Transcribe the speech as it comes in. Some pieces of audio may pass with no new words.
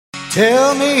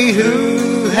Tell me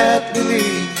who hath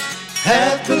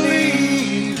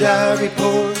believed our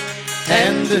report,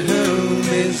 and to whom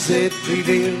is it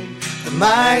revealed, the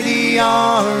mighty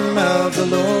arm of the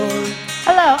Lord.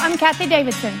 Hello, I'm Kathie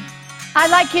Davidson.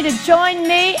 I'd like you to join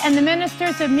me and the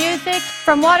ministers of music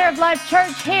from Water of Life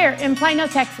Church here in Plano,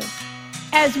 Texas,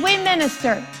 as we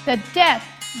minister the death,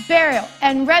 burial,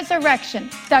 and resurrection,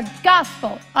 the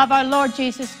gospel of our Lord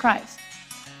Jesus Christ.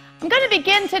 I'm going to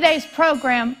begin today's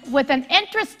program with an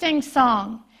interesting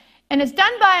song, and it's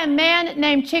done by a man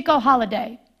named Chico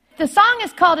Holiday. The song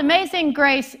is called Amazing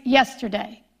Grace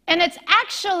Yesterday, and it's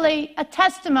actually a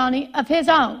testimony of his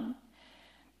own.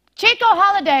 Chico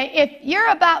Holiday, if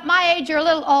you're about my age or a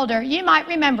little older, you might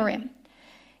remember him.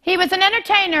 He was an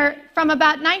entertainer from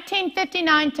about 1959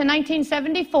 to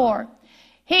 1974.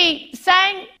 He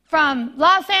sang from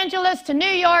Los Angeles to New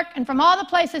York and from all the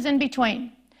places in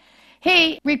between.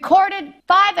 He recorded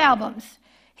 5 albums.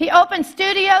 He opened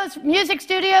studios, music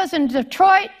studios in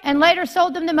Detroit, and later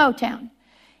sold them to Motown.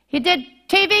 He did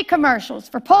TV commercials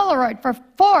for Polaroid, for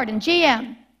Ford and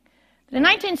GM. But in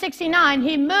 1969,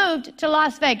 he moved to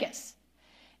Las Vegas.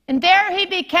 And there he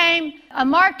became a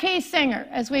marquee singer,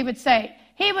 as we would say.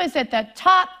 He was at the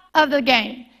top of the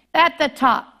game, at the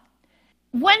top.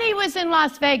 When he was in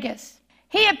Las Vegas,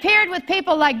 he appeared with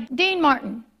people like Dean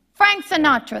Martin, Frank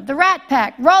Sinatra, the Rat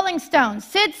Pack, Rolling Stones,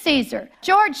 Sid Caesar,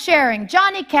 George Shearing,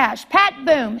 Johnny Cash, Pat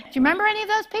Boone. Do you remember any of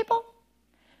those people?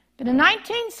 But in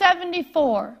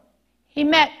 1974, he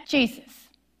met Jesus,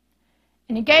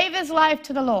 and he gave his life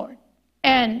to the Lord,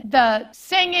 and the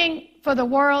singing for the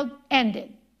world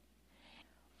ended.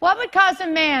 What would cause a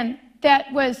man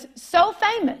that was so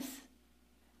famous,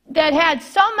 that had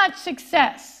so much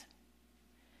success,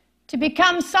 to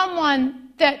become someone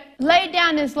that laid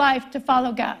down his life to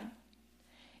follow God?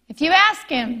 If you ask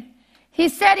him, he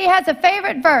said he has a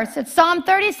favorite verse. It's Psalm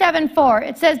 37:4.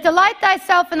 It says, "Delight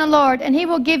thyself in the Lord, and he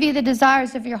will give you the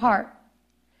desires of your heart."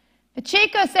 But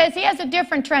Chico says he has a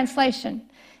different translation.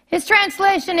 His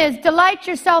translation is, "Delight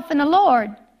yourself in the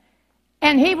Lord,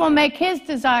 and he will make his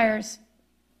desires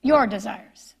your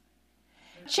desires."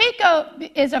 Chico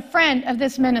is a friend of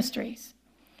this ministry's.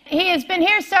 He has been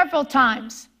here several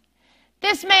times.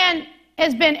 This man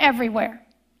has been everywhere.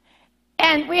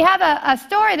 And we have a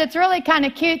story that's really kind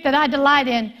of cute that I delight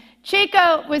in.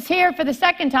 Chico was here for the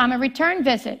second time, a return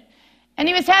visit. And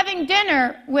he was having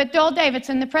dinner with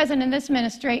Davidson, the president of this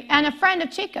ministry, and a friend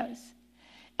of Chico's.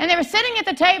 And they were sitting at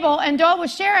the table, and Dole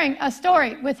was sharing a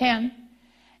story with him.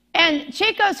 And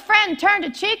Chico's friend turned to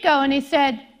Chico, and he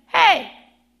said, "Hey,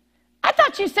 I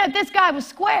thought you said this guy was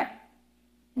square."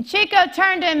 And Chico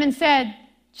turned to him and said,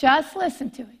 "Just listen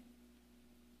to it.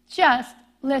 Just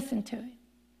listen to it."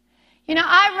 You know,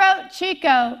 I wrote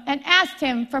Chico and asked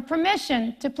him for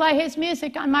permission to play his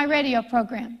music on my radio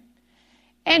program.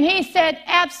 And he said,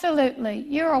 "Absolutely,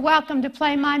 you are welcome to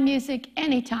play my music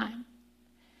anytime."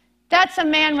 That's a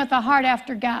man with a heart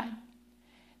after God.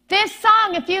 This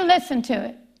song, if you listen to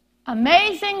it,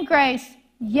 Amazing Grace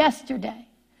Yesterday,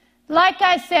 like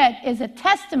I said, is a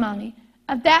testimony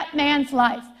of that man's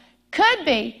life. Could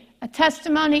be a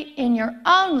testimony in your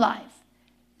own life.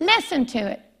 Listen to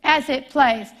it as it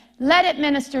plays. Let it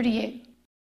minister to you.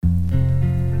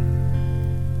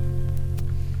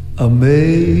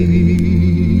 Amazing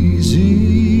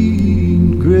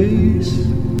grace,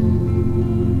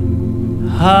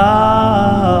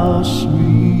 how sweet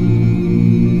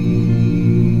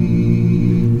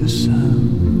the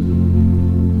sound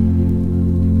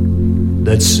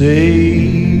that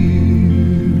saved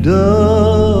a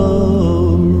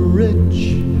wretch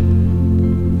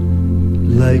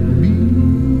like me.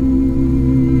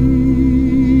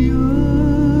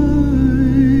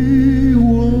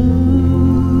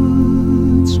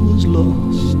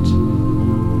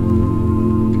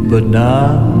 But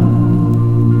now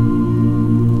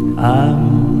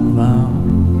I'm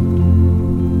found,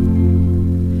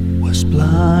 was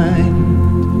blind,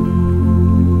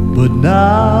 but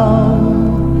now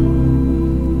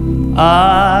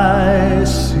I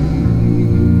see.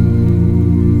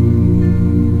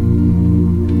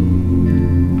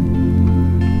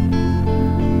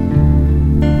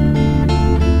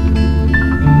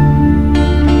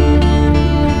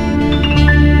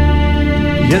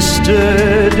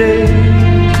 Yesterday,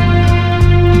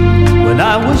 when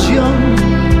I was young,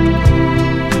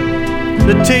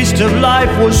 the taste of life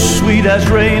was sweet as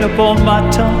rain upon my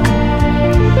tongue.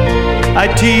 I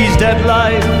teased at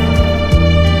life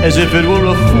as if it were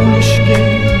a foolish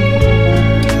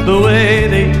game, the way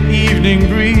the evening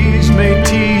breeze may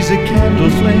tease a candle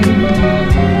flame.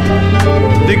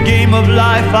 The game of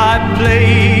life I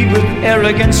played with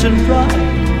arrogance and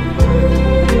pride,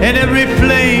 and every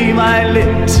flame I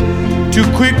lit too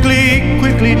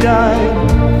quickly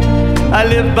died. I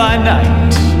live by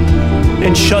night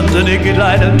and shun the naked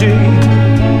light of day,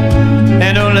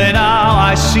 and only now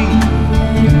I see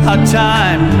how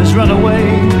time has run away.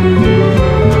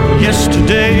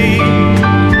 Yesterday,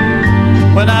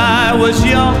 when I was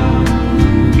young,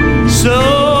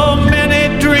 so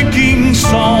many drinking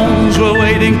songs were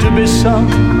waiting to be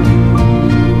sung.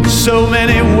 So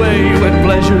many wayward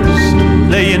pleasures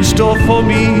lay in store for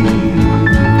me,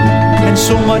 and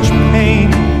so much pain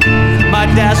my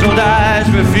dazzled eyes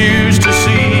refused to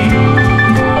see.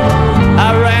 I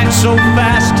ran so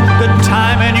fast that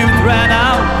time and youth ran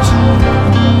out.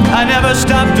 I never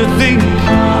stopped to think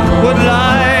what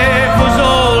life was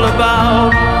all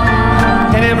about.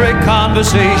 And every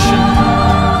conversation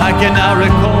I can now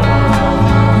recall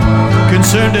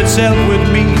concerned itself with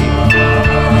me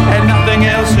and nothing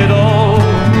else at all.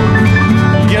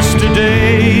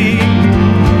 Yesterday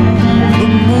the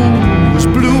moon was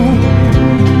blue,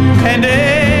 and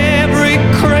every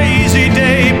crazy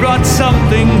day brought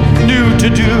something new to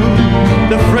do.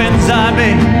 The friends I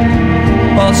made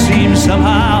all seem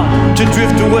somehow to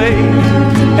drift away,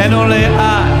 and only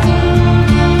I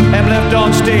am left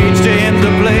on stage to end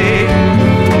the play.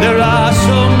 There are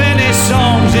so many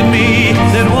songs in me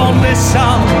that won't be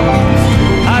sung.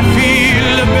 I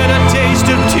feel a bitter taste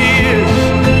of tears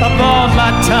upon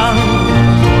my tongue.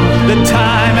 The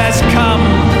time has come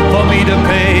for me to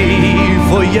pay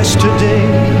for yesterday,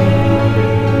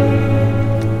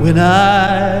 when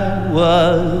I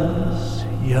was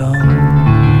young.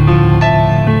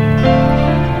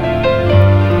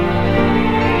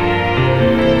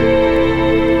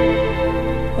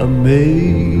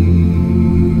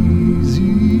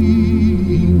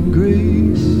 Amazing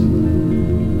grace,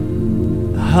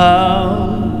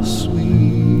 how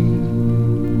sweet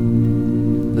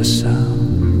the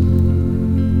sound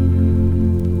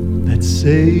that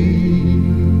saved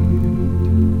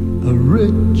a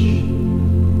wretch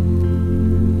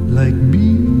like me.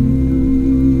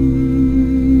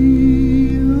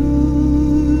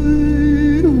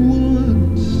 I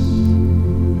once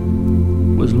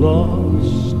was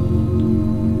lost,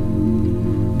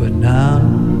 but now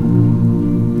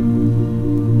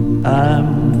I'm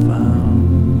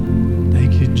found.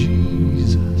 Thank you,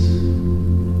 Jesus.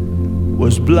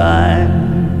 Was blind,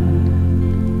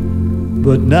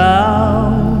 but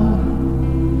now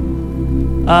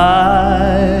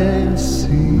I see.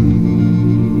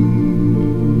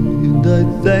 And I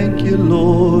thank you,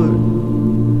 Lord,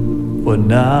 for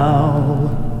now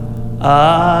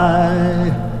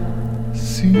I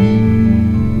see.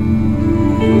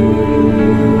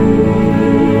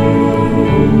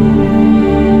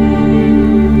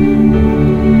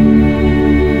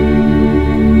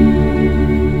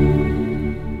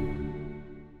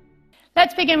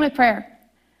 Let's begin with prayer.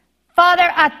 Father,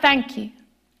 I thank you.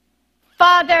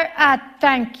 Father, I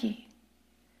thank you.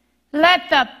 Let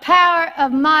the power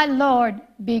of my Lord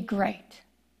be great.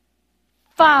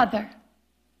 Father,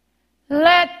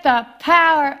 let the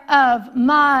power of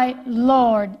my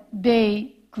Lord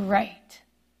be great.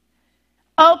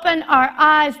 Open our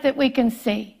eyes that we can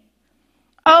see.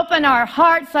 Open our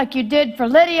hearts like you did for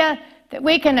Lydia, that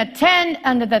we can attend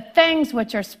unto the things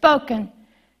which are spoken.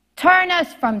 Turn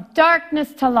us from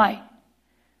darkness to light,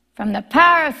 from the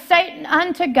power of Satan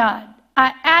unto God.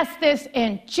 I ask this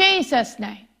in Jesus'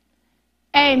 name.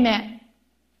 Amen.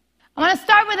 I want to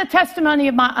start with a testimony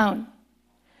of my own.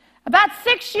 About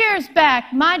 6 years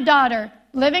back, my daughter,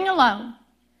 living alone,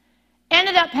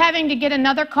 ended up having to get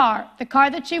another car. The car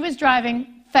that she was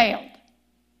driving failed.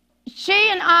 She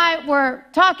and I were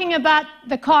talking about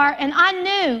the car, and I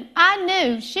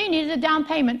knew she needed a down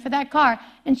payment for that car,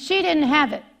 and she didn't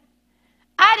have it.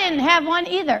 I didn't have one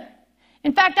either.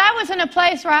 In fact, I was in a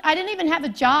place where I didn't even have a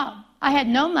job. I had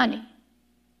no money.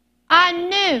 I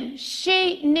knew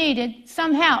she needed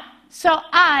some help, so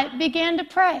I began to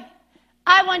pray.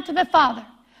 I went to the Father.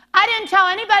 I didn't tell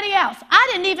anybody else. I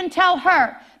didn't even tell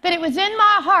her, but it was in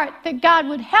my heart that God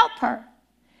would help her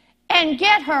and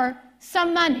get her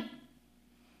some money.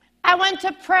 I went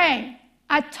to pray.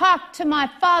 I talked to my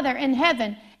Father in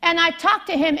heaven, and I talked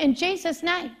to him in Jesus'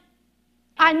 name.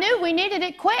 I knew we needed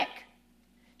it quick.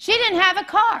 She didn't have a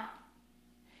car.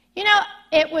 You know,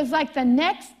 it was like the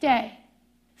next day,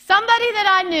 somebody that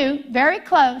I knew very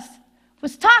close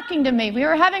was talking to me. We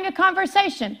were having a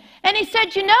conversation, and he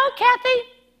said, you know, Kathie,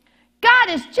 God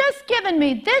has just given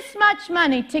me this much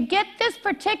money to get this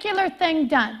particular thing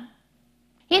done.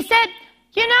 He said,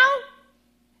 you know,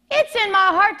 it's in my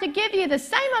heart to give you the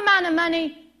same amount of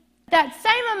money, that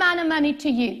same amount of money to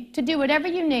you, to do whatever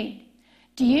you need.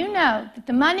 Do you know that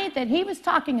the money that he was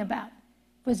talking about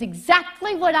was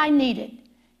exactly what I needed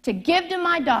to give to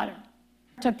my daughter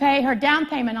to pay her down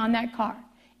payment on that car?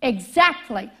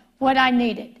 Exactly what I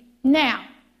needed. Now,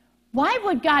 why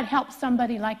would God help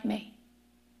somebody like me?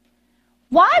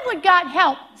 Why would God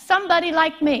help somebody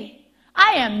like me?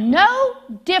 I am no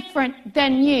different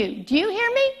than you. Do you hear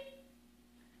me?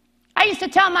 I used to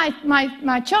tell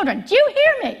my children, do you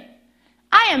hear me?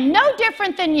 I am no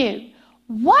different than you.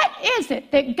 What is it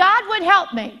that God would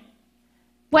help me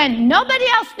when nobody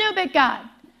else knew but God?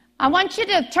 I want you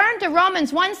to turn to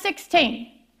Romans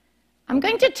 1:16. I'm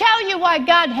going to tell you why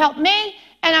God helped me,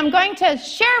 and I'm going to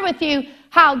share with you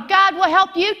how God will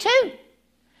help you too.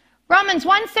 Romans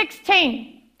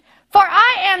 1:16. For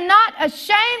I am not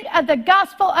ashamed of the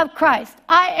gospel of Christ.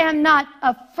 I am not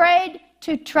afraid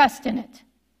to trust in it.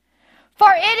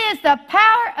 For it is the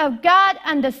power of God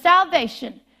unto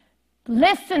salvation.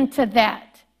 Listen to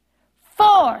that.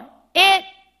 For it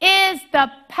is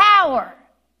the power.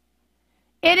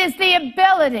 It is the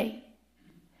ability.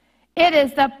 It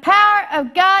is the power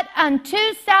of God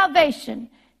unto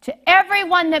salvation to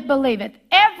everyone that believeth.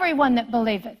 Everyone that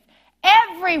believeth.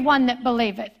 Everyone that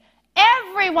believeth.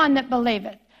 Everyone that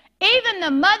believeth. Even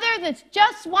the mother that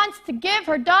just wants to give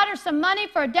her daughter some money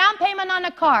for a down payment on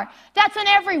a car. That's an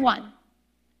everyone.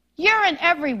 You're an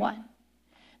everyone.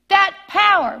 That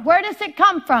power, where does it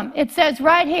come from? It says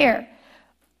right here,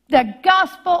 the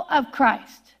gospel of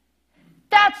Christ.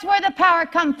 That's where the power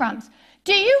comes from.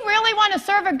 Do you really want to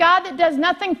serve a God that does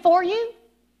nothing for you?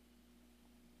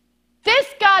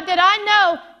 This God that I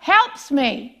know helps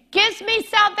me, gives me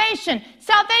salvation.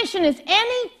 Salvation is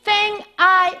anything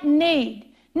I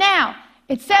need. Now,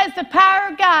 it says the power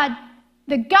of God,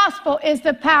 the gospel is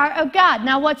the power of God.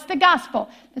 Now, what's the gospel?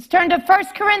 Let's turn to 1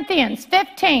 Corinthians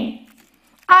 15.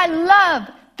 I love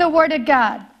the Word of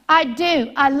God. I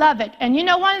do. I love it. And you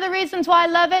know one of the reasons why I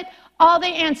love it? All the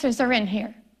answers are in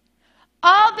here.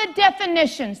 All the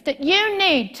definitions that you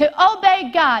need to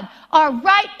obey God are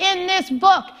right in this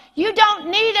book. You don't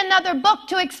need another book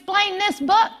to explain this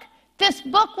book. This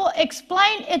book will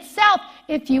explain itself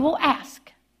if you will ask.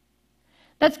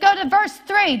 Let's go to verse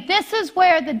 3. This is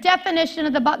where the definition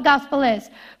of the gospel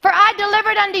is. For I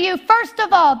delivered unto you first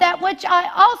of all that which I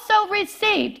also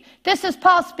received. This is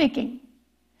Paul speaking.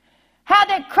 How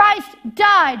that Christ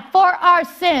died for our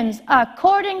sins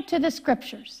according to the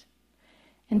Scriptures.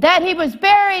 And that he was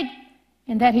buried,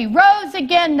 and that he rose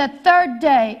again the third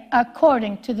day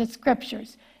according to the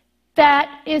Scriptures.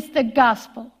 That is the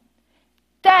gospel.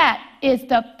 That is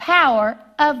the power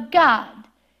of God.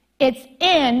 It's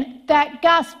in that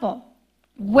gospel.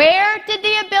 Where did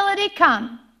the ability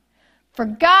come? For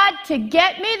God to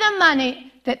get me the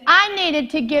money that I needed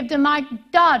to give to my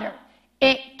daughter.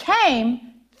 It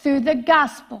came through the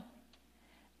gospel.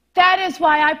 That is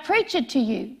why I preach it to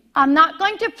you. I'm not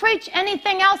going to preach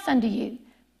anything else unto you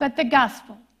but the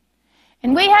gospel.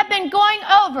 And we have been going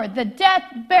over the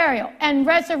death, burial, and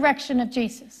resurrection of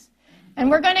Jesus.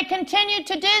 And we're going to continue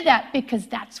to do that because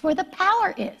that's where the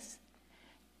power is.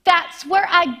 That's where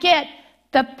I get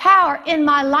the power in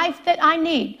my life that I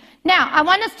need. Now, I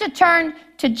want us to turn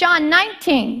to John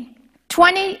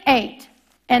 19:28.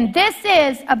 And this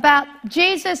is about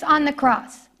Jesus on the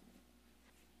cross.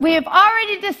 We have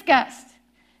already discussed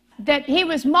that he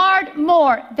was marred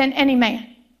more than any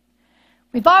man.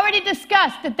 We've already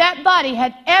discussed that that body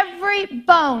had every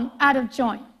bone out of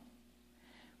joint.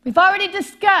 We've already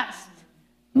discussed,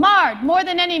 marred more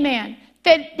than any man,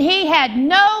 that he had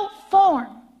no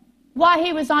form while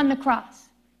he was on the cross.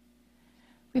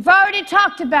 We've already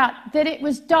talked about that it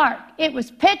was dark. It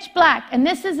was pitch black, and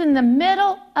this is in the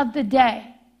middle of the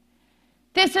day.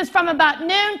 This is from about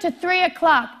noon to 3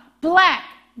 o'clock. Black,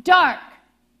 dark,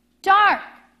 dark.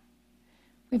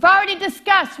 We've already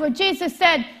discussed where Jesus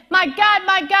said, my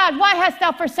God, why hast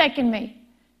thou forsaken me?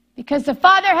 Because the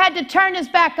Father had to turn his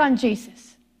back on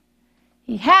Jesus.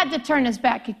 He had to turn his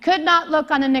back. He could not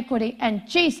look on iniquity, and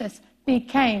Jesus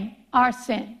became our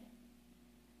sin.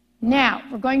 Now,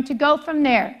 we're going to go from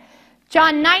there.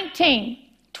 John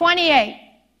 19:28.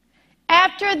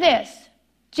 After this,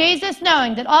 Jesus,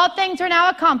 knowing that all things are now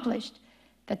accomplished,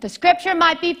 that the scripture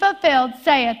might be fulfilled,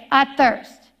 saith, I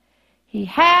thirst. He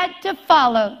had to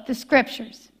follow the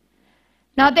scriptures.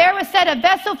 Now there was set a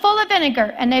vessel full of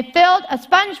vinegar, and they filled a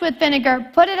sponge with vinegar,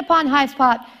 put it upon high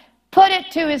spot, put it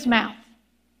to his mouth.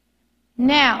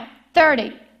 Now,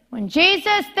 30. When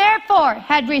Jesus, therefore,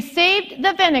 had received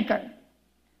the vinegar,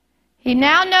 he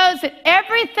now knows that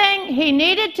everything he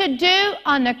needed to do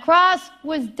on the cross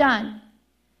was done.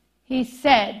 He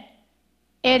said,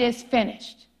 it is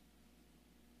finished.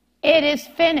 It is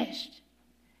finished.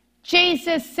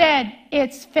 Jesus said,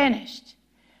 it's finished.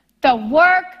 The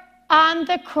work on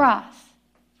the cross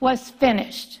was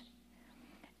finished.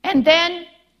 And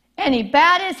he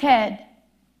bowed his head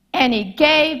and he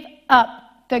gave up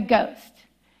the ghost.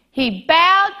 He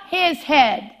bowed his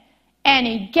head and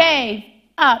he gave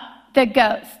up the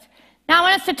ghost. Now I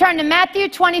want us to turn to Matthew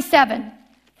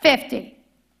 27:50.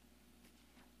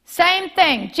 Same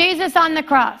thing, Jesus on the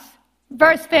cross.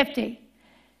 Verse 50.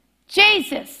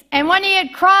 Jesus, and when he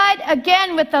had cried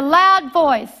again with a loud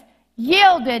voice,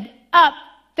 yielded up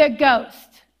the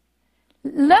ghost.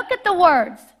 Look at the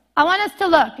words. I want us to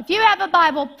look. If you have a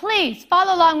Bible, please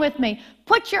follow along with me.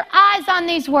 Put your eyes on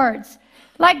these words.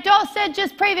 Like Joel said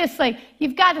just previously,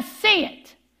 you've got to see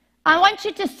it. I want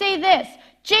you to see this.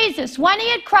 Jesus, when he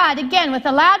had cried again with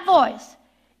a loud voice,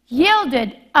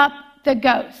 yielded up the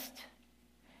ghost.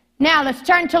 Now let's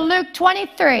turn to Luke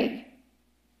 23.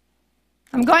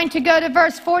 I'm going to go to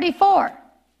verse 44.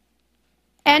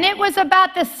 And it was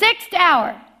about the 6th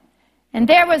hour, and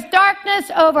there was darkness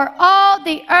over all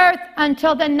the earth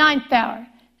until the 9th hour.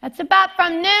 That's about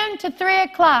from noon to 3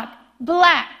 o'clock.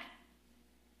 Black.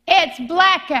 It's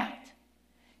blackout.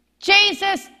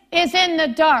 Jesus is in the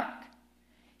dark.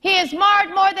 He is marred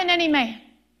more than any man.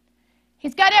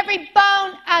 He's got every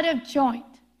bone out of joint.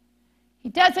 He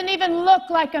doesn't even look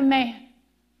like a man,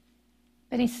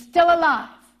 but he's still alive.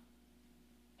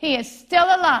 He is still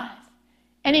alive.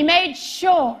 And he made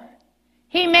sure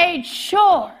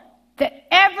that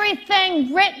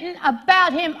everything written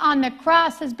about him on the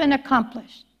cross has been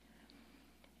accomplished.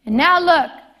 And now look,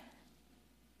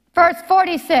 verse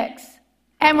 46.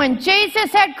 And when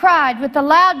Jesus had cried with a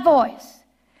loud voice,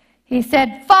 he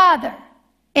said, Father,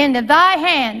 into thy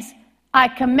hands I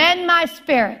commend my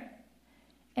spirit.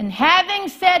 And having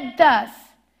said thus,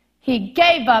 he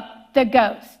gave up the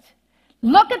ghost.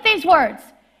 Look at these words.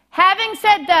 Having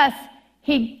said thus,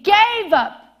 he gave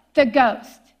up the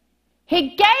ghost.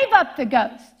 He gave up the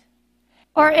ghost.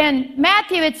 Or in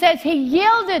Matthew it says he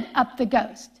yielded up the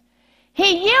ghost.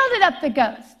 He yielded up the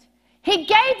ghost. He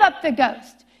gave up the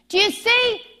ghost. Do you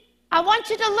see? I want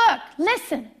you to look.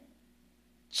 Listen.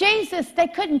 Jesus, they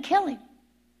couldn't kill him.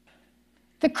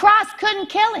 The cross couldn't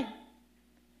kill him.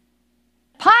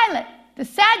 Pilate, the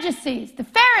Sadducees, the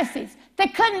Pharisees, they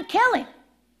couldn't kill him.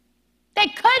 They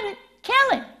couldn't kill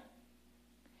him.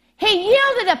 He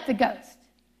yielded up the ghost.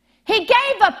 He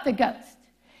gave up the ghost.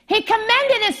 He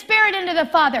commended his spirit into the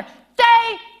Father.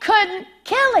 They couldn't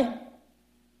kill him.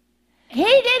 He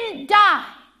didn't die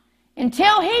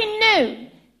until he knew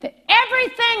that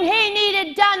everything he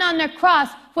needed done on the cross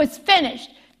was finished.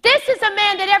 This is a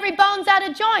man that every bone's out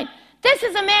of joint. This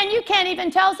is a man you can't even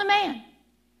tell is a man.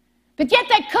 But yet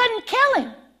they couldn't kill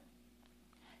him.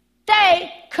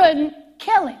 They couldn't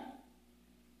kill him.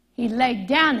 He laid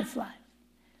down his life.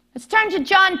 Let's turn to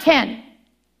John 10.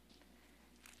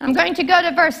 I'm going to go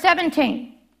to verse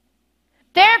 17.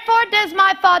 Therefore does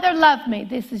my Father love me.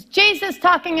 This is Jesus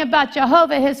talking about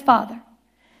Jehovah his Father.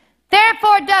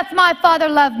 Therefore doth my Father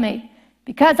love me,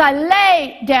 because I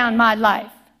lay down my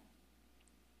life,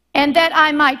 and that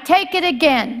I might take it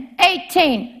again.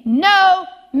 18. No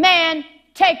man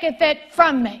taketh it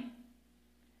from me.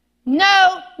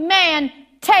 No man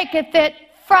taketh it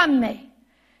from me.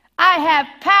 I have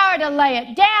power to lay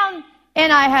it down,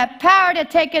 and I have power to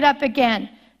take it up again.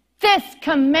 This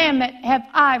commandment have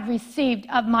I received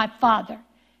of my Father.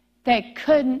 They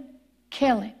couldn't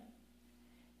kill him.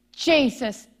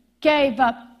 Jesus gave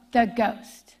up the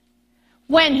ghost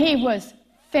when he was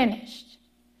finished.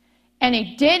 And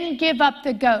he didn't give up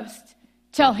the ghost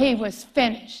till he was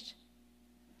finished.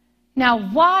 Now,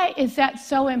 why is that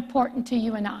so important to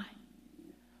you and I?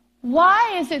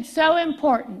 Why is it so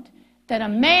important that a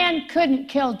man couldn't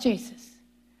kill Jesus?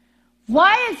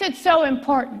 Why is it so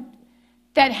important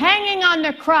that hanging on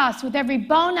the cross with every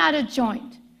bone out of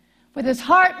joint, with his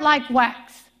heart like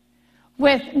wax,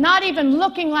 with not even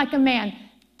looking like a man,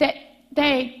 that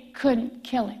they couldn't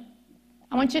kill him?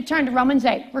 I want you to turn to Romans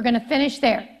 8. We're going to finish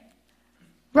there.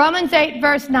 Romans 8,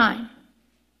 verse 9.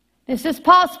 This is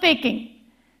Paul speaking.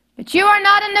 But you are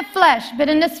not in the flesh, but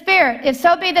in the Spirit, if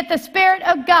so be that the Spirit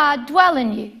of God dwell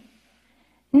in you.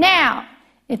 Now,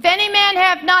 if any man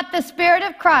have not the Spirit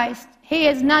of Christ, he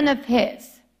is none of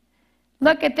his.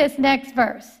 Look at this next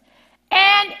verse.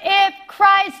 And if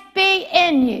Christ be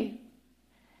in you,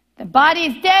 the body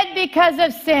is dead because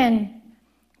of sin,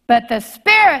 but the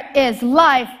Spirit is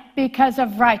life because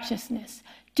of righteousness.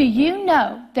 Do you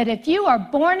know that if you are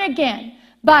born again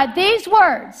by these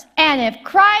words, and if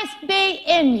Christ be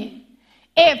in you,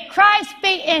 if Christ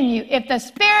be in you, if the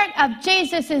Spirit of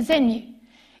Jesus is in you,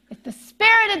 if the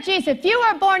Spirit of Jesus, if you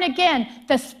are born again,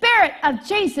 the Spirit of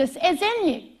Jesus is in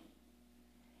you.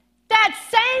 that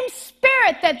same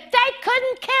spirit that they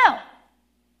couldn't kill,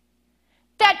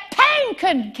 that pain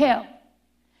couldn't kill,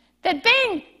 that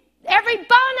being every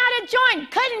bone out of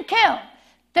joint couldn't kill,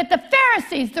 that the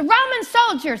Pharisees, the Roman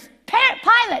soldiers,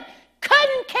 Pilate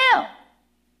couldn't kill,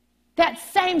 that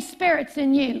same spirit's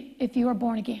in you if you are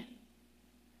born again.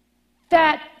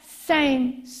 That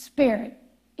same spirit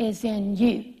is in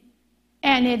you,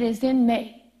 and it is in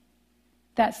me.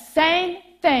 That same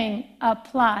thing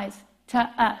applies to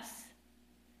us.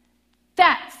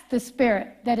 That's the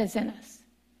spirit that is in us.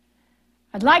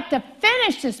 I'd like to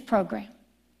finish this program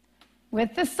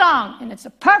with the song, and it's a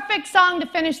perfect song to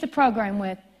finish the program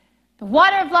with. The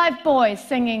Water of Life Boys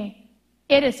singing,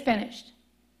 "It Is Finished."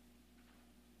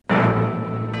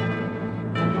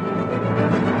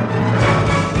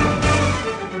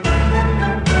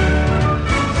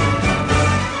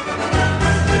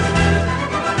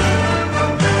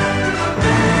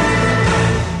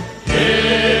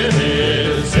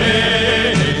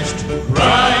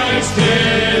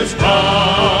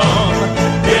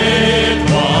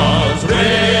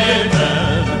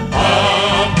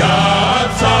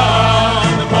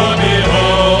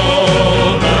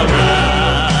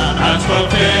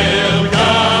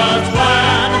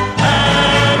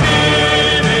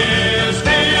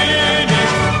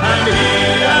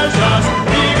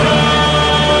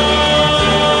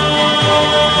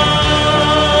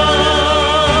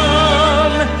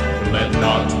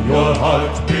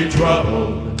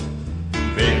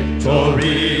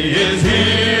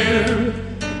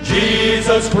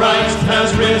 Christ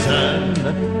has risen,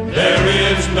 there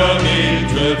is no need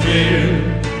to fear.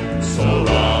 So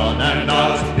run and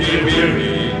not be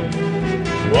weary,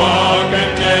 walk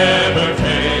and never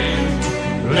faint.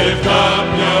 Lift up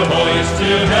your voice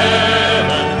to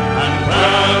heaven and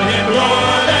crown him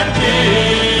Lord and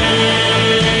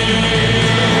King.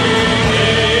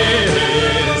 It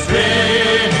is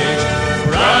finished,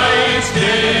 Christ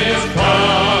is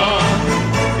come.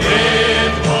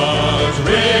 It was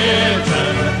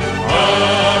written,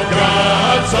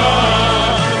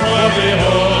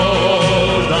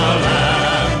 behold, the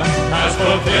Lamb has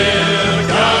fulfilled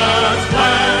God's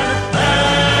plan,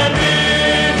 and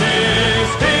it is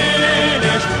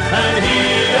finished, and he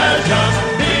has just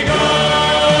begun.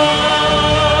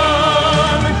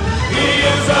 He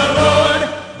is the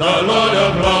Lord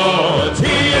of Lords.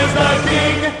 He is the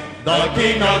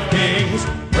King of Kings,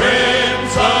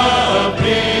 Prince of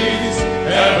Peace,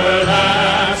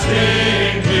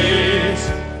 everlasting peace.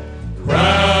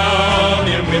 Crown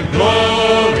him with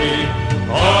glory,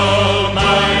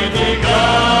 Almighty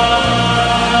God.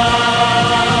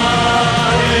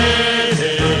 It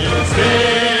is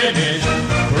finished,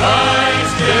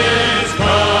 Christ is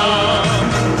come.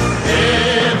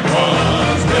 It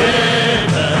was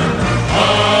written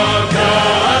of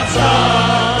God's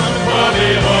Son, for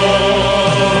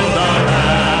behold, the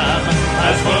Lamb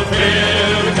has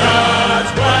fulfilled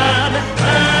God's plan,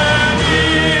 and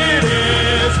it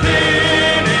is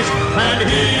finished, and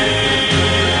he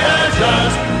has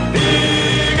just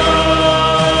begun.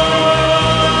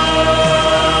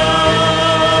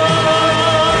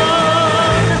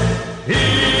 He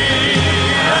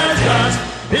has just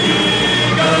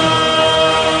begun.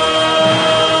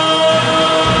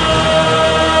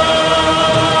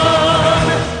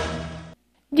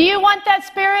 Do you want that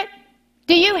spirit?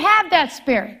 Do you have that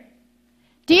spirit?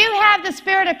 Do you have the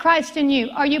Spirit of Christ in you?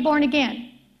 Are you born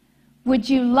again? Would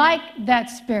you like that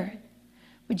spirit?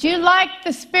 Would you like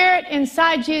the spirit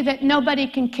inside you that nobody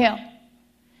can kill?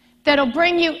 That'll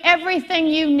bring you everything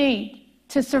you need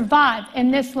to survive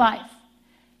in this life.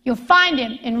 You'll find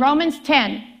him in Romans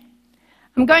 10.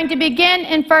 I'm going to begin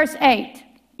in verse 8.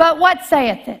 But what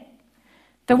saith it?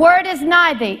 The word is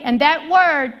nigh thee, and that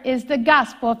word is the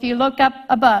gospel, if you look up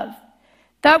above.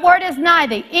 That word is nigh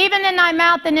thee, even in thy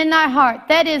mouth and in thy heart.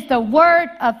 That is the word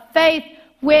of faith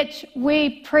which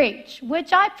we preach,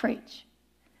 which I preach.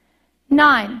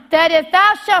 9, that if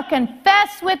thou shalt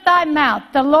confess with thy mouth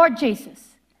the Lord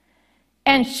Jesus,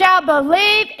 and shalt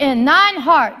believe in thine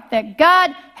heart that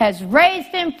God has raised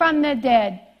him from the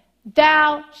dead,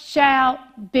 thou shalt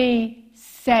be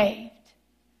saved.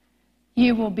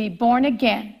 You will be born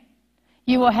again.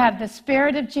 You will have the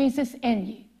Spirit of Jesus in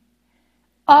you.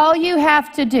 All you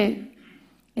have to do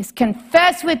is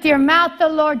confess with your mouth the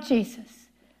Lord Jesus.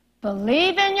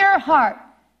 Believe in your heart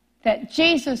that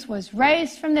Jesus was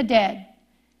raised from the dead,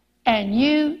 and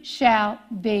you shall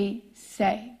be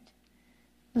saved.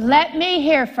 Let me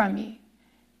hear from you.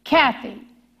 Kathie,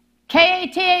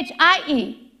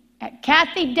 Kathie, at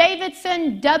Kathie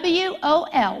Davidson,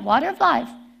 WOL,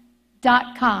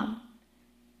 wateroflife.com.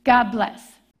 God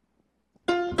bless.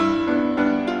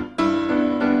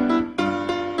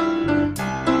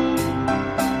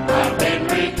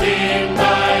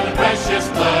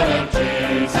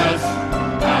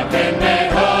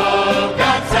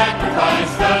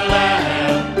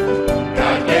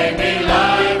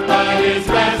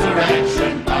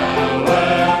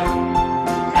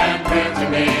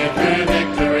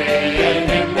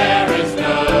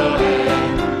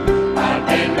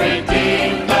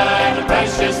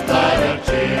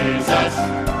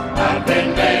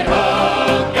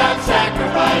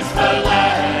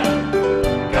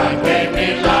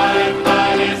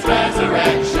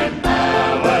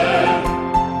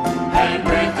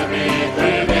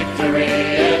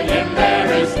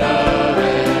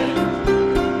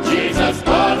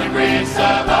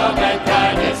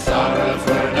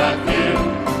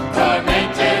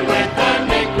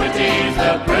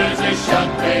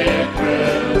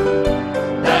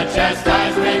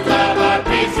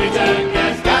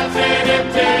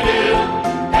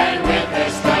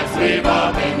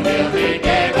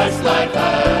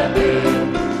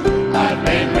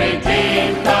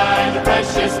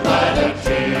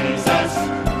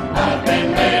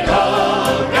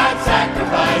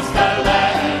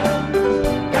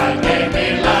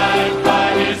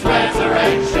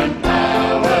 resurrection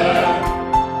power,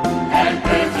 and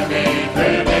prove to me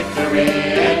through victory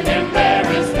in him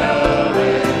there is no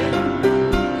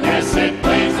end. Yes, it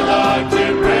pleased the Lord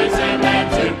to praise him and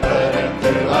to put him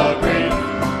through all grief,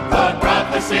 for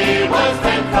prophecy was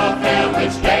then fulfilled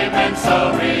which gave him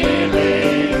so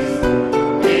relief.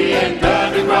 He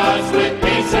endured the cross with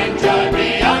peace and joy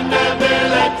beyond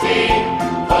ability,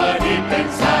 for deep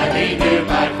inside he knew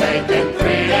by faith in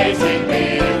 3 days he'd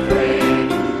be free.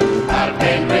 I've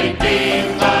been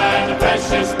redeemed by the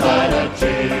precious blood of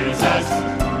Jesus.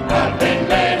 I've been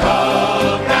made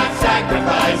whole, God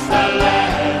sacrificed the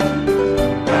Lamb.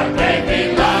 God gave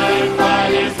me life by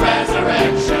his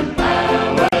resurrection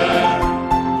power,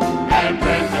 and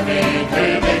bring to me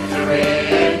through victory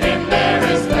in him there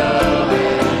is no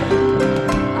end.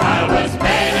 I was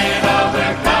made an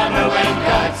overcomer when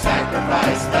God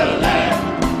sacrificed the Lamb.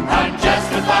 I'm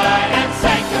justified and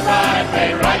sanctified,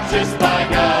 made righteous by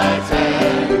God's hand.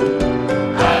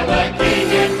 I'm a king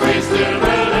and priest who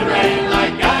rule and reign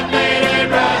like God made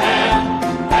Abraham.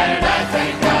 And I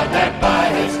thank God that by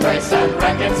his grace I'm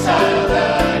reconciled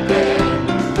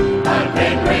again. I've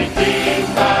been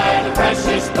redeemed by the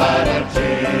precious blood of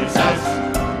Jesus.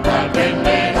 I've been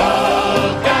made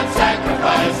whole, God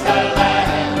sacrificed the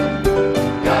Lamb.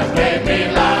 God gave me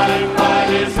life by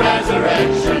his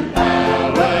resurrection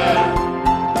power,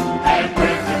 and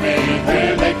proved to me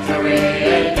through victory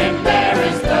in him there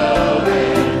is no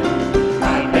end.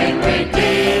 I've been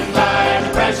redeemed by the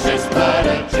precious blood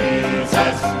of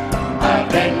Jesus. I've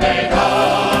been made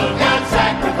whole, God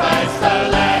sacrificed the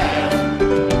Lamb.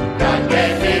 God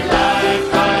gave me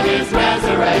life by his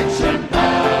resurrection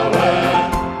power,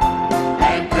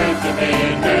 and proved to me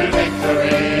through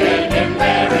victory in him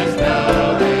there is no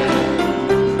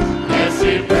end. Yes,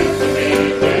 he proved to me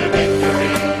through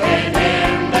victory in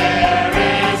him there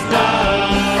is no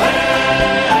end.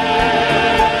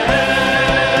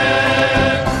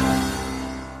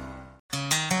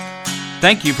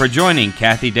 Thank you for joining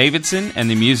Kathie Davidson and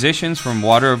the musicians from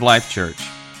Water of Life Church.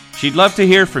 She'd love to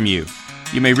hear from you.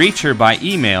 You may reach her by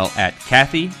email at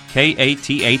Kathie,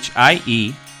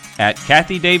 Kathie, at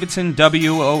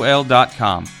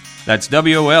KathieDavidsonWOL.com. That's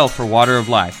WOL for Water of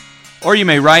Life. Or you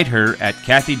may write her at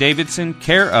Kathie Davidson,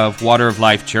 care of Water of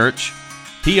Life Church,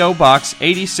 P.O. Box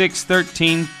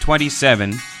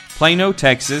 861327, Plano,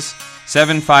 Texas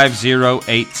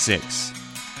 75086.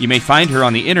 You may find her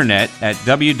on the internet at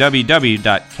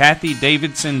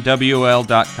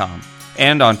www.KathieDavidsonWOL.com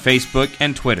and on Facebook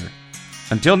and Twitter.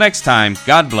 Until next time,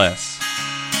 God bless.